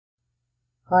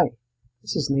Hi,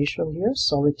 this is Nayshil here,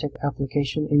 Solidtec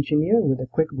application engineer with a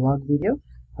quick blog video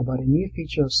about a new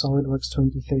feature of SolidWorks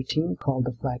 2013 called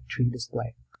the flat tree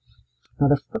display. Now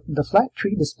the flat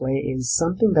tree display is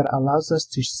something that allows us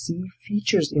to see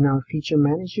features in our feature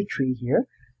manager tree here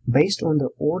based on the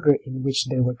order in which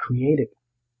they were created.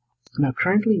 Now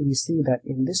currently we see that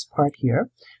in this part here,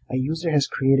 a user has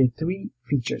created three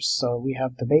features. So we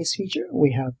have the base feature,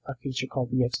 we have a feature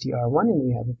called EXTR1, and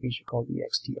we have a feature called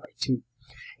EXTR2.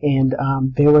 And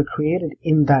they were created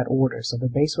in that order. So the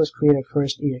base was created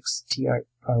first, EXTR1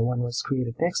 was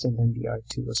created next, and then the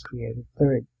R2 was created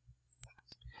third.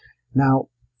 Now,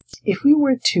 if we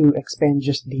were to expand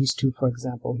just these two, for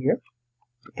example, here,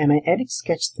 and I edit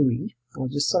Sketch 3, I'll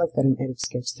just select that and edit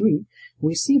Sketch 3,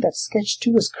 we see that Sketch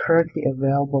 2 is currently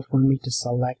available for me to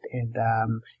select and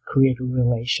create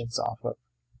relations off of.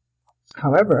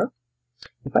 However,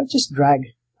 if I just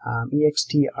drag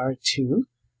EXTR2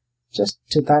 just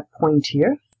to that point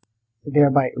here,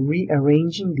 thereby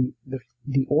rearranging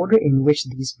the order in which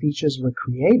these features were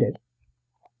created,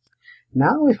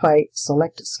 now if I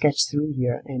select Sketch 3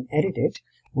 here and edit it,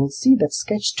 we'll see that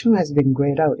Sketch 2 has been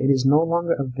grayed out. It is no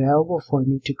longer available for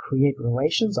me to create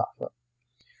relations off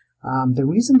of. The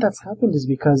reason that's happened is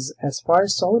because as far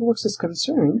as SolidWorks is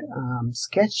concerned,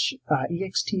 Sketch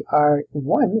EXTR1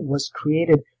 was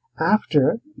created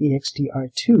after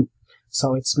EXTR2.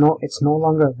 So it's no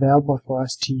longer available for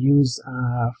us to use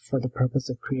for the purpose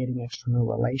of creating external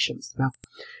relations. Now,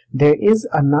 there is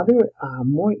another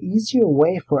more easier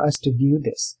way for us to view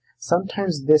this.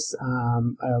 Sometimes this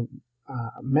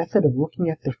method of looking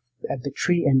at the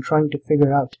tree and trying to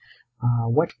figure out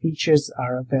what features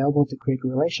are available to create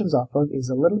relations off of is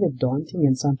a little bit daunting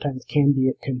and sometimes can be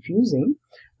confusing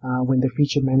when the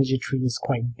feature manager tree is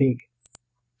quite big.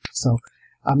 So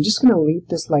I'm just going to leave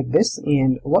this like this,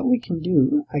 and what we can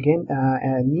do, again,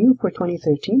 new for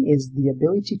 2013 is the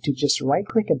ability to just right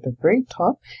click at the very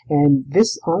top, and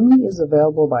this only is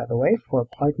available, by the way, for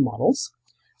part models.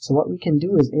 So what we can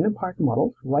do is in a part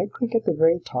model, right click at the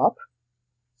very top,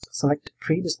 select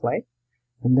tree display,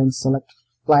 and then select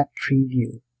flat tree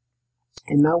view.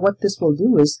 And now what this will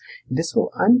do is this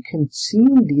will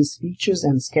unconsume these features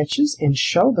and sketches and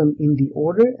show them in the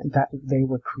order that they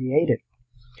were created.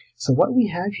 So what we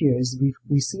have here is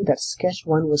we see that Sketch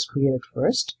 1 was created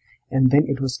first, and then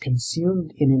it was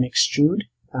consumed in an extrude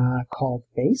called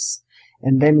base.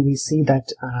 And then we see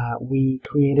that we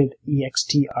created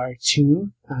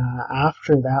EXTR2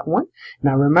 after that one.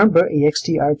 Now remember,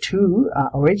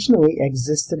 EXTR2 originally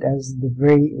existed as the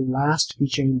very last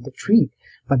feature in the tree,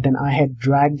 but then I had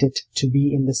dragged it to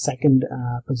be in the second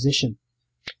position.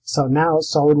 So now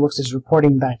SolidWorks is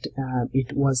reporting that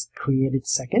it was created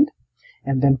second,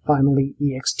 and then finally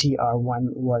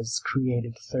EXTR1 was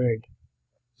created third.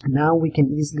 Now we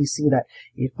can easily see that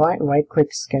if I right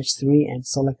click Sketch 3 and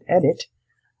select edit,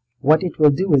 what it will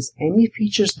do is any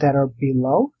features that are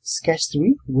below Sketch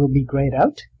 3 will be grayed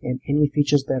out, and any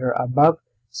features that are above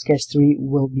Sketch 3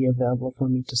 will be available for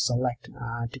me to select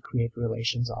to create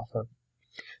relations off of.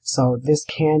 So this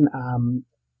can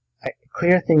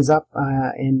clear things up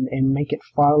and make it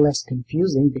far less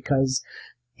confusing, because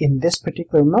in this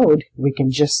particular mode we can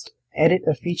just edit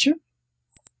a feature,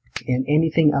 and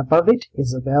anything above it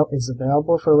is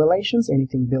available for relations,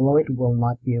 anything below it will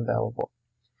not be available,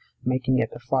 making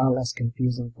it far less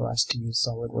confusing for us to use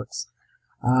SolidWorks.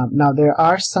 Now there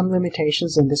are some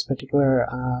limitations in this particular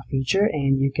feature,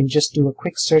 and you can just do a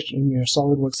quick search in your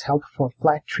SolidWorks help for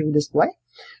flat tree display.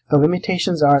 The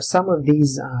limitations are some of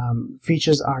these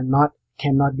features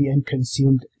cannot be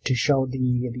unconsumed to show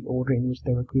the order in which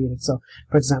they were created. So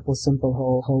for example, simple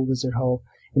hole, wizard hole,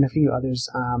 and a few others,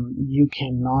 you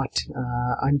cannot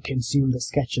unconsume the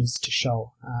sketches to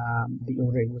show the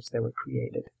order in which they were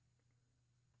created.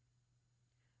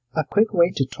 A quick way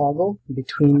to toggle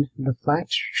between the flat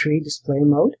tree display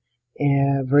mode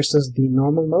versus the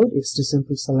normal mode is to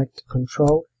simply select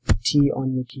Control-T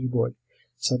on your keyboard.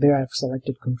 So there I've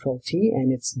selected Control-T,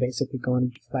 and it's basically going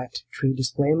into flat tree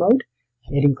display mode.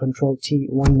 Hitting Control-T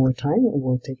one more time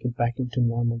will take it back into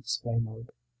normal display mode.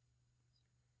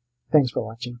 Thanks for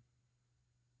watching.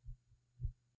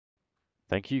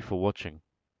 Thank you for watching.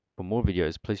 For more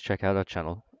videos, please check out our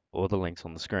channel or the links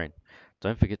on the screen.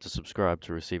 Don't forget to subscribe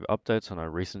to receive updates on our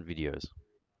recent videos.